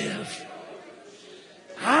going to live.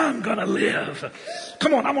 I'm going to live.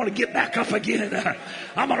 Come on, I'm going to get back up again.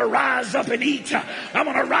 I'm going to rise up and eat. I'm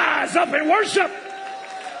going to rise up and worship.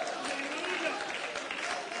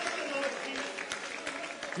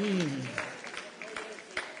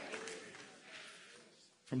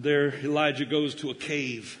 From there, Elijah goes to a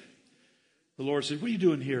cave. The Lord says, what are you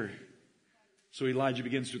doing here? So Elijah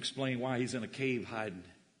begins to explain why he's in a cave hiding.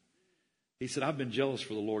 He said, I've been jealous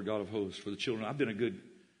for the Lord God of hosts, for the children. I've been a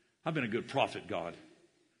good prophet, God.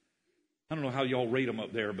 I don't know how y'all rate them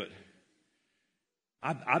up there, but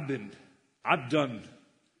I've done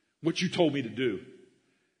what you told me to do.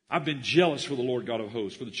 I've been jealous for the Lord God of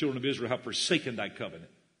hosts, for the children of Israel have forsaken thy covenant.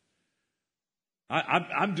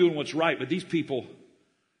 I'm doing what's right, but these people,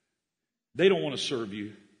 they don't want to serve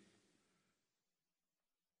you.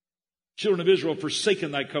 Children of Israel have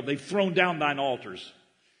forsaken thy covenant. They've thrown down thine altars.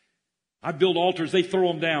 I build altars, they throw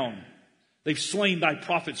them down. They've slain thy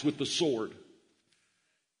prophets with the sword.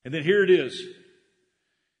 And then here it is.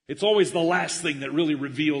 It's always the last thing that really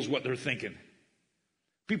reveals what they're thinking.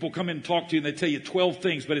 People come in and talk to you and they tell you 12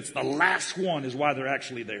 things, but it's the last one is why they're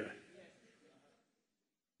actually there.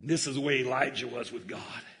 This is the way Elijah was with God.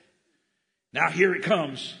 Now here it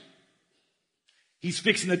comes. He's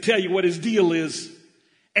fixing to tell you what his deal is.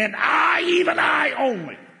 And I, even I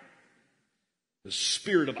only. The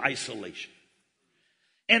spirit of isolation.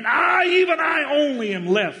 And I, even I only am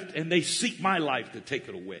left. And they seek my life to take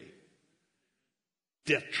it away.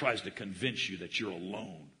 Death tries to convince you that you're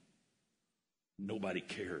alone. Nobody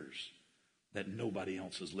cares. That nobody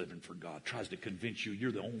else is living for God. Tries to convince you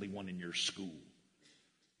you're the only one in your school.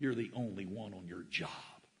 You're the only one on your job.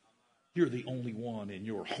 You're the only one in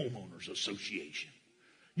your homeowners association.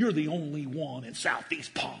 You're the only one in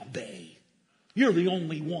Southeast Palm Bay. You're the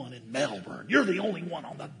only one in Melbourne. You're the only one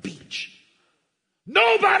on the beach.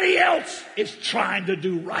 Nobody else is trying to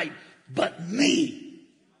do right but me.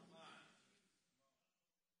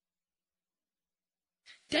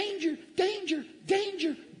 Danger, danger,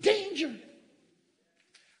 danger, danger.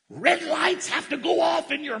 Red lights have to go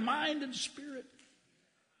off in your mind and spirit.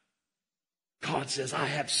 God says, I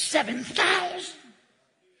have 7,000.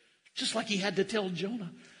 Just like he had to tell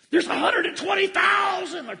Jonah. There's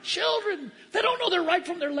 120,000 are children. They don't know their right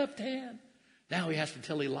from their left hand. Now he has to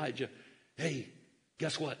tell Elijah, hey,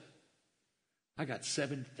 guess what? I got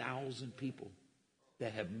 7,000 people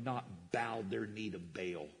that have not bowed their knee to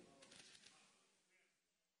Baal.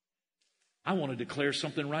 I want to declare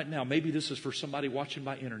something right now. Maybe this is for somebody watching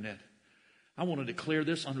by internet. I want to declare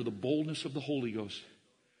this under the boldness of the Holy Ghost.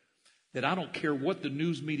 That I don't care what the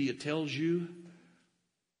news media tells you.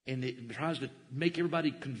 And it tries to make everybody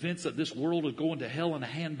convinced that this world is going to hell in a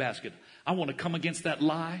handbasket. I want to come against that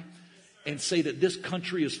lie and say that this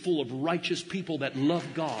country is full of righteous people that love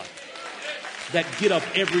God. That get up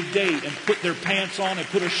every day and put their pants on and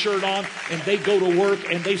put a shirt on and they go to work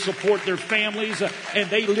and they support their families and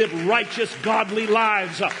they live righteous, godly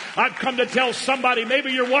lives. I've come to tell somebody,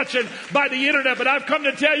 maybe you're watching by the internet, but I've come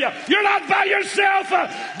to tell you, you're not by yourself.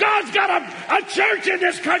 God's got a church in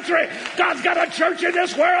this country. God's got a church in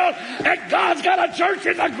this world. And God's got a church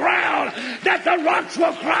in the ground that the rocks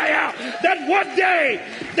will cry out. That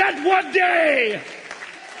one day,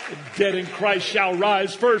 the dead in Christ shall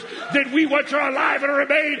rise first. Then we which are alive and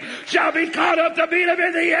remain shall be caught up to meet him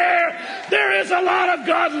in the air. There is a lot of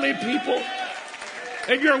godly people.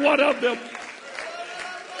 And you're one of them.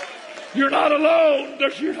 You're not alone.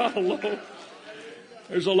 You're not alone.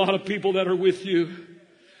 There's a lot of people that are with you.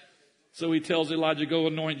 So he tells Elijah, go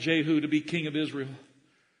anoint Jehu to be king of Israel.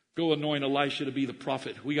 Go anoint Elisha to be the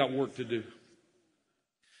prophet. We got work to do.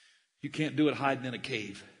 You can't do it hiding in a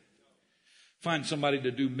cave. Find somebody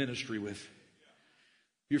to do ministry with.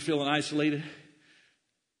 You're feeling isolated?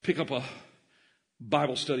 Pick up a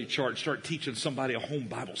Bible study chart. Start teaching somebody a home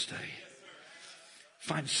Bible study.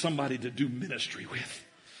 Find somebody to do ministry with.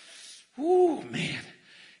 Ooh, man.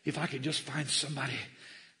 If I could just find somebody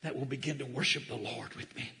that will begin to worship the Lord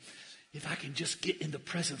with me. If I can just get in the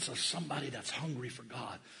presence of somebody that's hungry for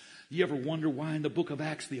God. You ever wonder why in the book of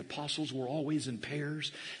Acts the apostles were always in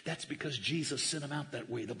pairs? That's because Jesus sent them out that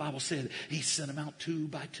way. The Bible said he sent them out 2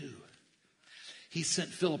 by 2. He sent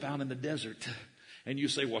Philip out in the desert. And you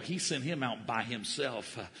say, well, he sent him out by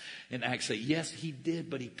himself. And Acts say, yes, he did,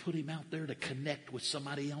 but he put him out there to connect with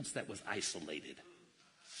somebody else that was isolated.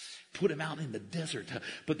 Put him out in the desert.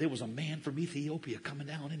 But there was a man from Ethiopia coming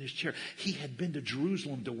down in his chair. He had been to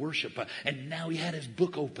Jerusalem to worship. And now he had his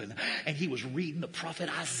book open. And he was reading the prophet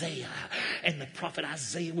Isaiah. And the prophet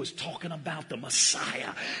Isaiah was talking about the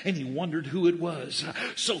Messiah. And he wondered who it was.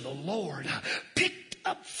 So the Lord picked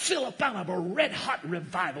up Philip out of a red-hot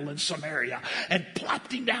revival in Samaria and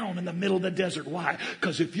plopped him down in the middle of the desert. Why?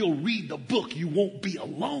 Because if you'll read the book, you won't be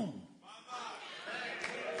alone.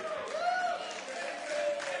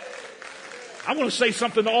 I want to say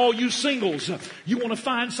something to all you singles. You want to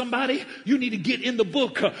find somebody? You need to get in the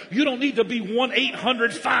book. You don't need to be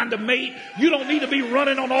 1-800-FIND-A-MATE. You don't need to be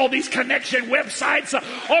running on all these connection websites.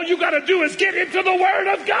 All you got to do is get into the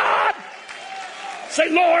Word of God.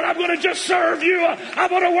 Say, Lord, I'm going to just serve you. I'm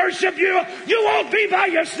going to worship you. You won't be by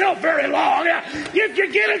yourself very long. If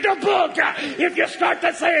you get in the book, if you start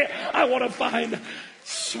to say, I want to find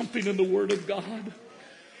something in the Word of God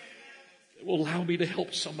that will allow me to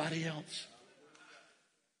help somebody else.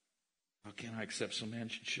 How can I accept some man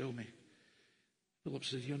should show me? Philip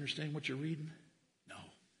says, you understand what you're reading? No,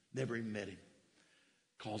 never even met him.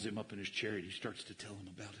 Calls him up in his chariot. He starts to tell him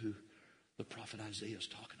about who the prophet Isaiah is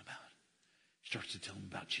talking about. Starts to tell him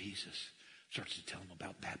about Jesus. Starts to tell him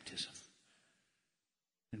about baptism.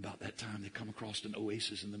 And about that time, they come across an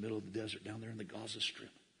oasis in the middle of the desert down there in the Gaza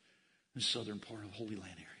Strip, in the southern part of the Holy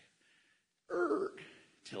Land area.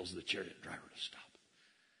 Tells the chariot driver to stop.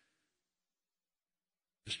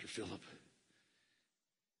 Mr. Philip,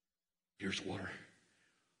 here's water.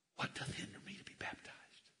 What doth hinder me to be baptized?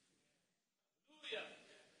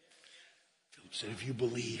 Philip said, if you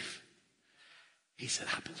believe. He said,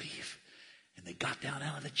 I believe. And they got down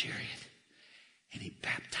out of the chariot, and he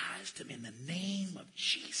baptized him in the name of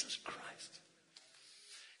Jesus Christ.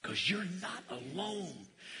 Because you're not alone.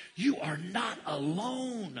 You are not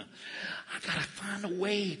alone. I got to find a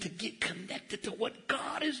way to get connected to what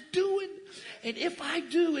God is doing. And if I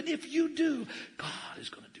do, and if you do, God is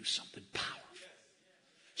going to do something powerful,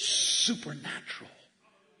 supernatural.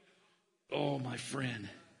 Oh, my friend,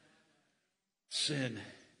 sin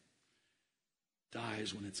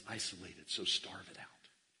dies when it's isolated, so starve it out.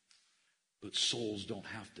 But souls don't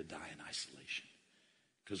have to die in isolation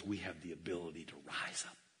because we have the ability to rise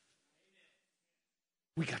up.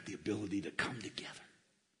 We got the ability to come together.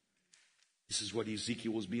 This is what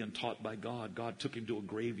Ezekiel was being taught by God. God took him to a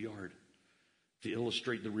graveyard to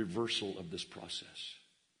illustrate the reversal of this process.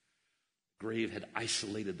 The grave had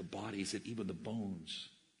isolated the bodies and even the bones,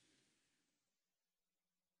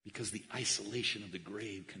 because the isolation of the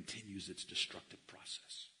grave continues its destructive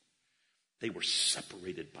process. They were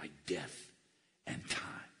separated by death and time.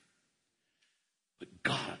 But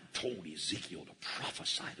God told Ezekiel to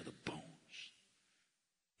prophesy to the bones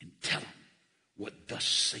and tell them what thus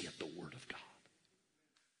saith the word of God.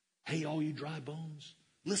 Hey, all you dry bones,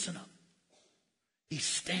 listen up. He's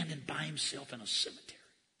standing by himself in a cemetery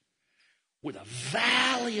with a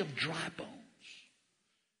valley of dry bones.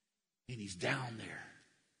 And he's down there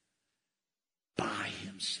by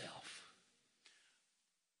himself.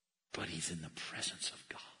 But he's in the presence of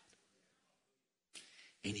God.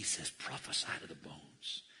 And he says, prophesy to the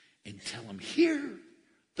bones and tell them, hear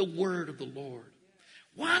the word of the Lord.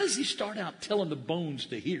 Why does he start out telling the bones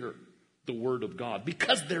to hear the word of God?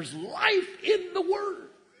 Because there's life in the word.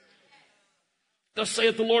 Thus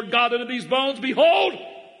saith the Lord God unto these bones, behold,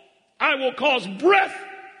 I will cause breath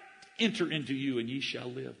to enter into you, and ye shall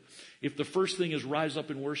live. If the first thing is rise up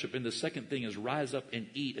and worship, and the second thing is rise up and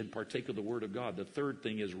eat and partake of the word of God, the third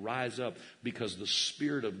thing is rise up because the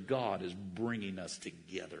Spirit of God is bringing us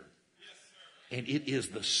together. And it is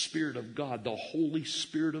the Spirit of God, the Holy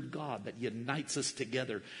Spirit of God, that unites us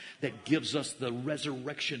together, that gives us the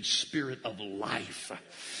resurrection spirit of life.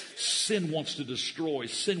 Sin wants to destroy,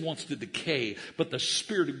 sin wants to decay, but the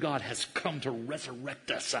Spirit of God has come to resurrect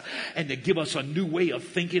us and to give us a new way of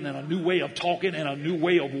thinking and a new way of talking and a new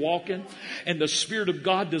way of walking. And the Spirit of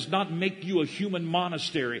God does not make you a human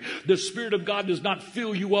monastery. The Spirit of God does not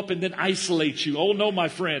fill you up and then isolate you. Oh no, my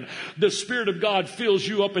friend. The Spirit of God fills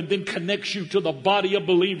you up and then connects you to the body of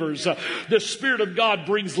believers. The Spirit of God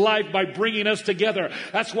brings life by bringing us together.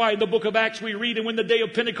 That's why in the book of Acts we read, and when the day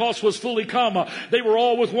of Pentecost was fully come, they were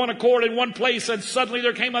all with one accord in one place, and suddenly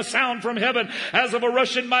there came a sound from heaven as of a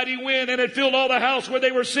rushing mighty wind, and it filled all the house where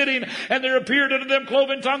they were sitting, and there appeared unto them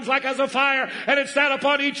cloven tongues like as of fire, and it sat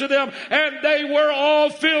upon each of them, and they were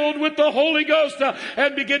all filled with the Holy Ghost,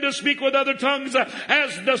 and began to speak with other tongues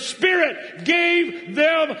as the Spirit gave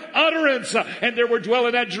them utterance. And there were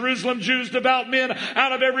dwelling at Jerusalem Jews, devout men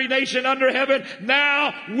out of every nation under heaven.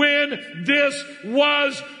 Now when this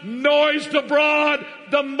was noised abroad,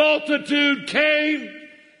 the multitude came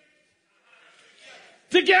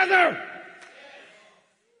together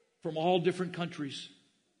from all different countries.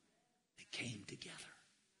 They came together.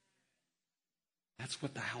 That's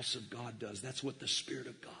what the house of God does. That's what the Spirit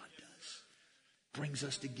of God does. Brings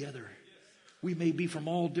us together. We may be from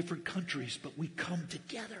all different countries, but we come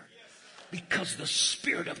together. Because the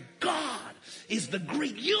Spirit of God is the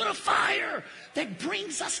great unifier that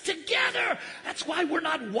brings us together. That's why we're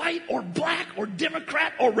not white or black or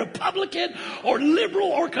Democrat or Republican or liberal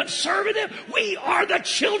or conservative. We are the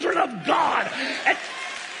children of God. And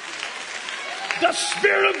the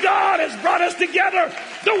Spirit of God has brought us together.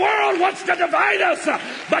 The world wants to divide us,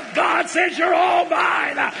 but God says you're all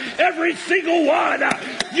mine. Every single one.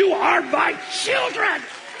 You are my children.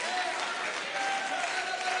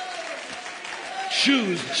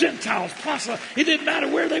 Jews, Gentiles, proselytes. It didn't matter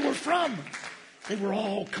where they were from. They were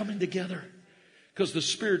all coming together because the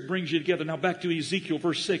Spirit brings you together. Now back to Ezekiel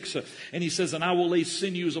verse 6. And he says, and I will lay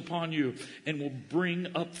sinews upon you and will bring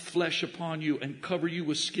up flesh upon you and cover you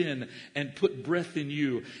with skin and put breath in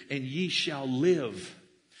you and ye shall live.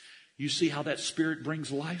 You see how that Spirit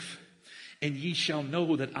brings life? And ye shall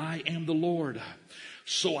know that I am the Lord.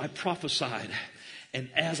 So I prophesied, and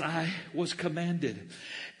as I was commanded,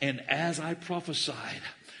 and as I prophesied,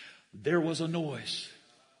 there was a noise.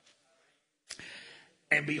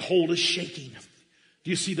 And behold, a shaking. Do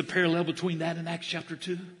you see the parallel between that and Acts chapter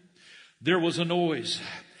 2? There was a noise,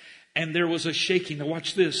 and there was a shaking. Now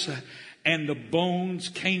watch this. And the bones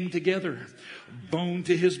came together, bone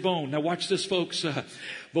to his bone. Now watch this, folks.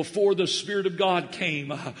 Before the Spirit of God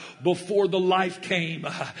came, before the life came,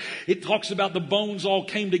 it talks about the bones all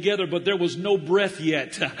came together, but there was no breath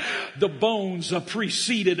yet. The bones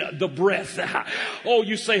preceded the breath. Oh,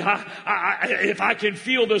 you say, if I can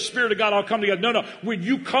feel the Spirit of God, I'll come together. No. When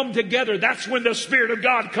you come together, that's when the Spirit of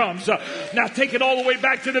God comes. Now take it all the way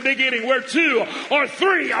back to the beginning, where 2 or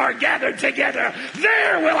 3 are gathered together.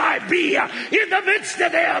 There will I be in the midst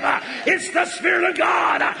of them. It's the Spirit of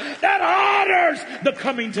God that honors the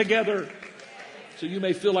coming together. So you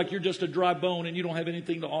may feel like you're just a dry bone and you don't have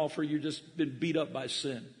anything to offer. You've just been beat up by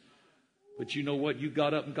sin. But you know what? You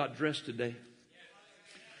got up and got dressed today.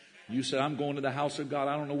 You said, I'm going to the house of God.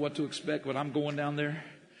 I don't know what to expect, but I'm going down there.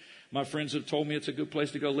 My friends have told me it's a good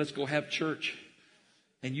place to go. Let's go have church.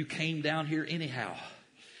 And you came down here anyhow.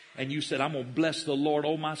 And you said, I'm going to bless the Lord,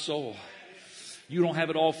 oh my soul. You don't have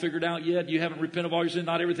it all figured out yet. You haven't repented of all your sin.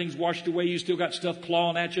 Not everything's washed away. You still got stuff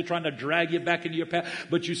clawing at you, trying to drag you back into your path.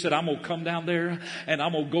 But you said, I'm going to come down there and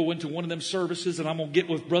I'm going to go into one of them services and I'm going to get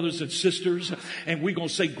with brothers and sisters and we're going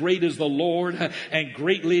to say, great is the Lord and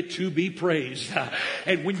greatly to be praised.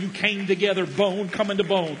 And when you came together, bone coming to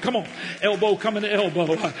bone. Come on. Elbow coming to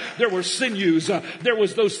elbow. There were sinews. There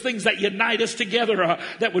was those things that unite us together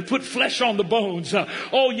that would put flesh on the bones.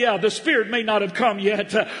 Oh yeah, the Spirit may not have come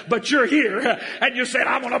yet, but you're here. And you said,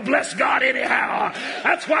 I'm going to bless God anyhow.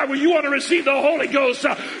 That's why when you want to receive the Holy Ghost,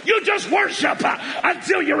 you just worship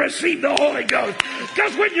until you receive the Holy Ghost.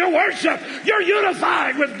 Because when you worship, you're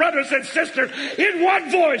unified with brothers and sisters in one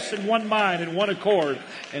voice, in one mind, in one accord.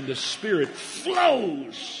 And the Spirit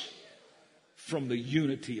flows from the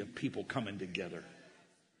unity of people coming together.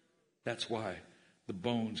 That's why the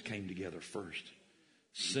bones came together first.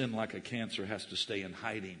 Sin, like a cancer, has to stay in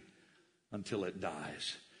hiding until it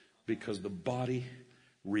dies. Because the body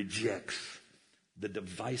rejects the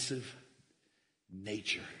divisive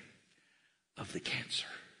nature of the cancer.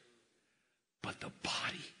 But the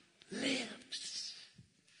body lives.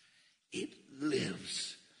 It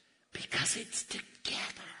lives because it's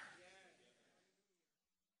together.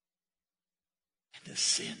 And the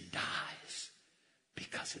sin dies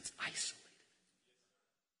because it's isolated.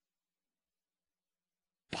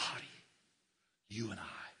 Body, you and I.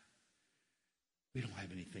 We don't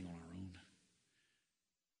have anything on our own.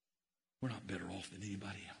 We're not better off than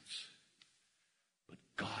anybody else. But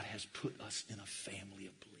God has put us in a family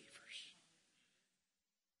of believers.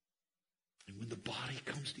 And when the body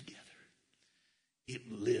comes together,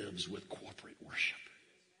 it lives with corporate worship.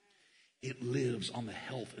 It lives on the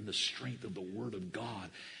health and the strength of the Word of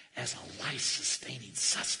God as a life-sustaining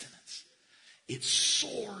sustenance. It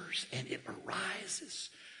soars and it arises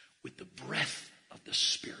with the breath of the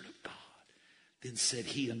Spirit of God. Then said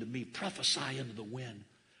he unto me, prophesy unto the wind.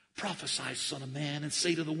 Prophesy, son of man, and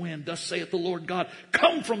say to the wind, thus saith the Lord God,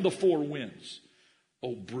 come from the four winds,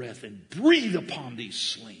 O breath, and breathe upon these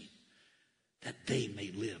slain, that they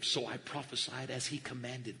may live. So I prophesied as he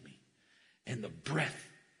commanded me, and the breath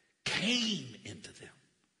came into them,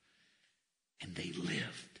 and they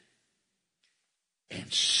lived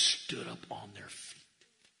and stood up on their feet.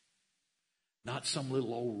 Not some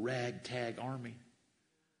little old ragtag army.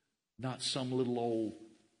 Not some little old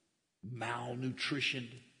malnutritioned,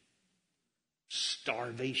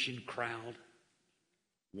 starvation crowd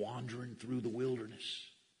wandering through the wilderness.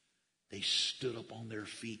 They stood up on their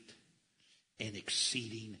feet, an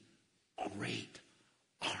exceeding great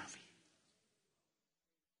army.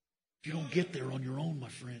 You don't get there on your own, my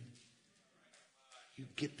friend. You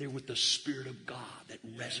get there with the Spirit of God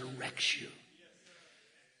that resurrects you.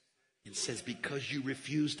 It says, because you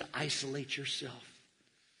refuse to isolate yourself,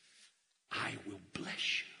 I will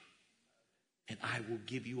bless you. And I will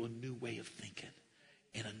give you a new way of thinking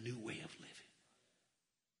and a new way of living.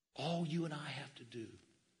 All you and I have to do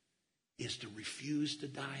is to refuse to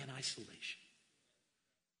die in isolation.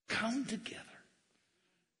 Come together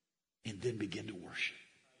and then begin to worship.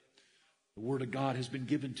 The Word of God has been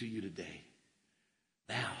given to you today.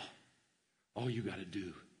 Now, all you got to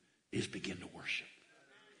do is begin to worship.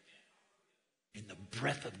 And the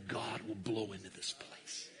breath of God will blow into this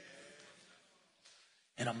place.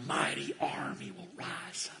 And a mighty army will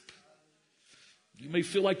rise up. You may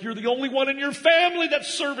feel like you're the only one in your family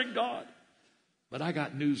that's serving God. But I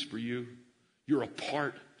got news for you. You're a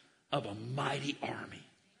part of a mighty army.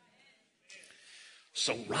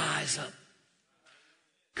 So rise up.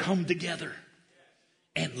 Come together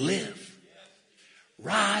and live.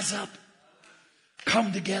 Rise up.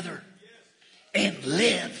 Come together and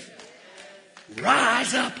live.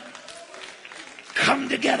 Rise up. Come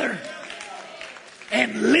together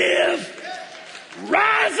and live.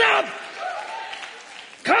 Rise up.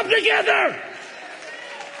 Come together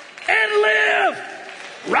and live.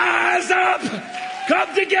 Rise up.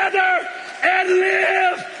 Come together and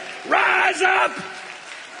live. Rise up.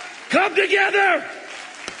 Come together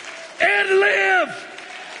and live.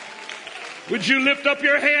 Would you lift up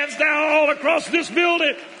your hands now all across this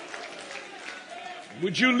building?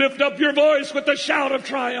 Would you lift up your voice with a shout of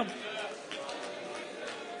triumph?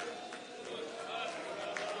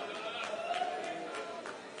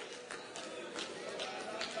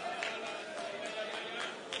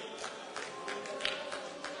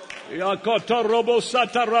 Yakota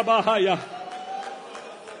robosata rabahaya.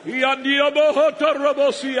 Yandiabohota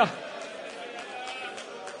robosia.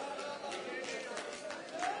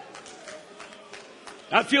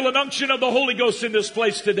 I feel an unction of the Holy Ghost in this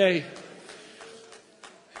place today.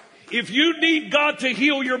 If you need God to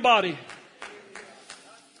heal your body,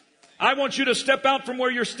 I want you to step out from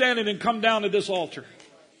where you're standing and come down to this altar.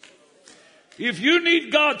 If you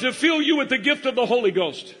need God to fill you with the gift of the Holy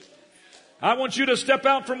Ghost, I want you to step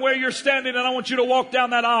out from where you're standing and I want you to walk down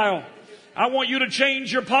that aisle. I want you to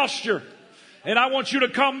change your posture. And I want you to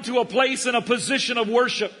come to a place and a position of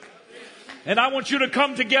worship. And I want you to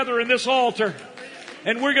come together in this altar.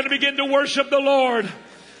 And we're going to begin to worship the Lord.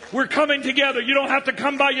 We're coming together. You don't have to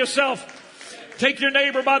come by yourself. Take your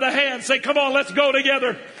neighbor by the hand. Say, come on, let's go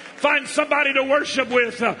together. Find somebody to worship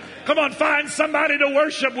with. Come on, find somebody to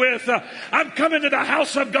worship with. I'm coming to the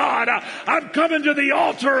house of God. I'm coming to the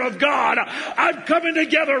altar of God. I'm coming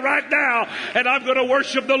together right now. And I'm going to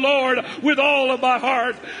worship the Lord with all of my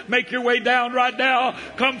heart. Make your way down right now.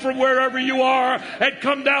 Come from wherever you are and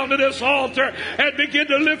come down to this altar and begin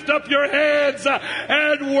to lift up your hands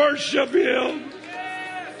and worship Him.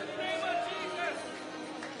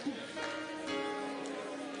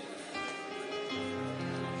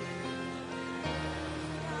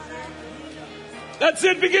 That's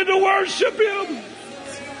it. Begin to worship Him.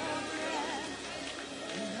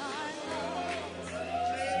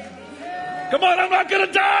 Come on, I'm not going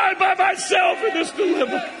to die by myself in this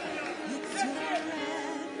dilemma.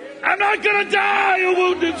 I'm not going to die a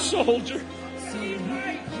wounded soldier.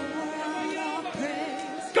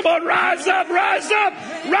 Come on, rise up, rise up,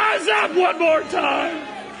 rise up one more time.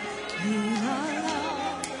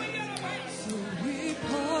 So we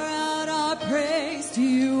pour out our praise to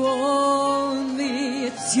you only.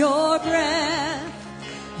 It's your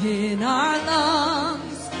breath in our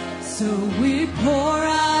lungs. So we pour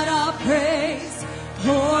out our praise,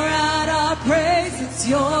 pour out our praise. It's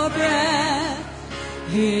your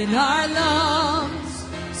breath in our lungs.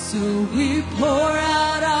 So we pour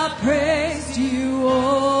out our praise to you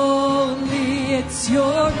only. It's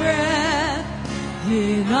your breath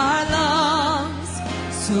in our lungs.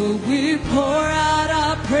 So we pour out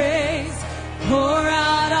our praise, pour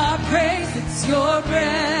out our praise. It's your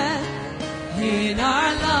breath in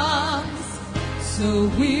our lungs. So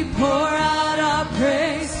we pour out our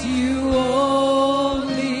praise to you only.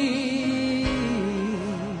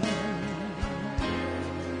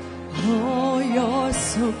 Oh, you're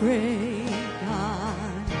so great.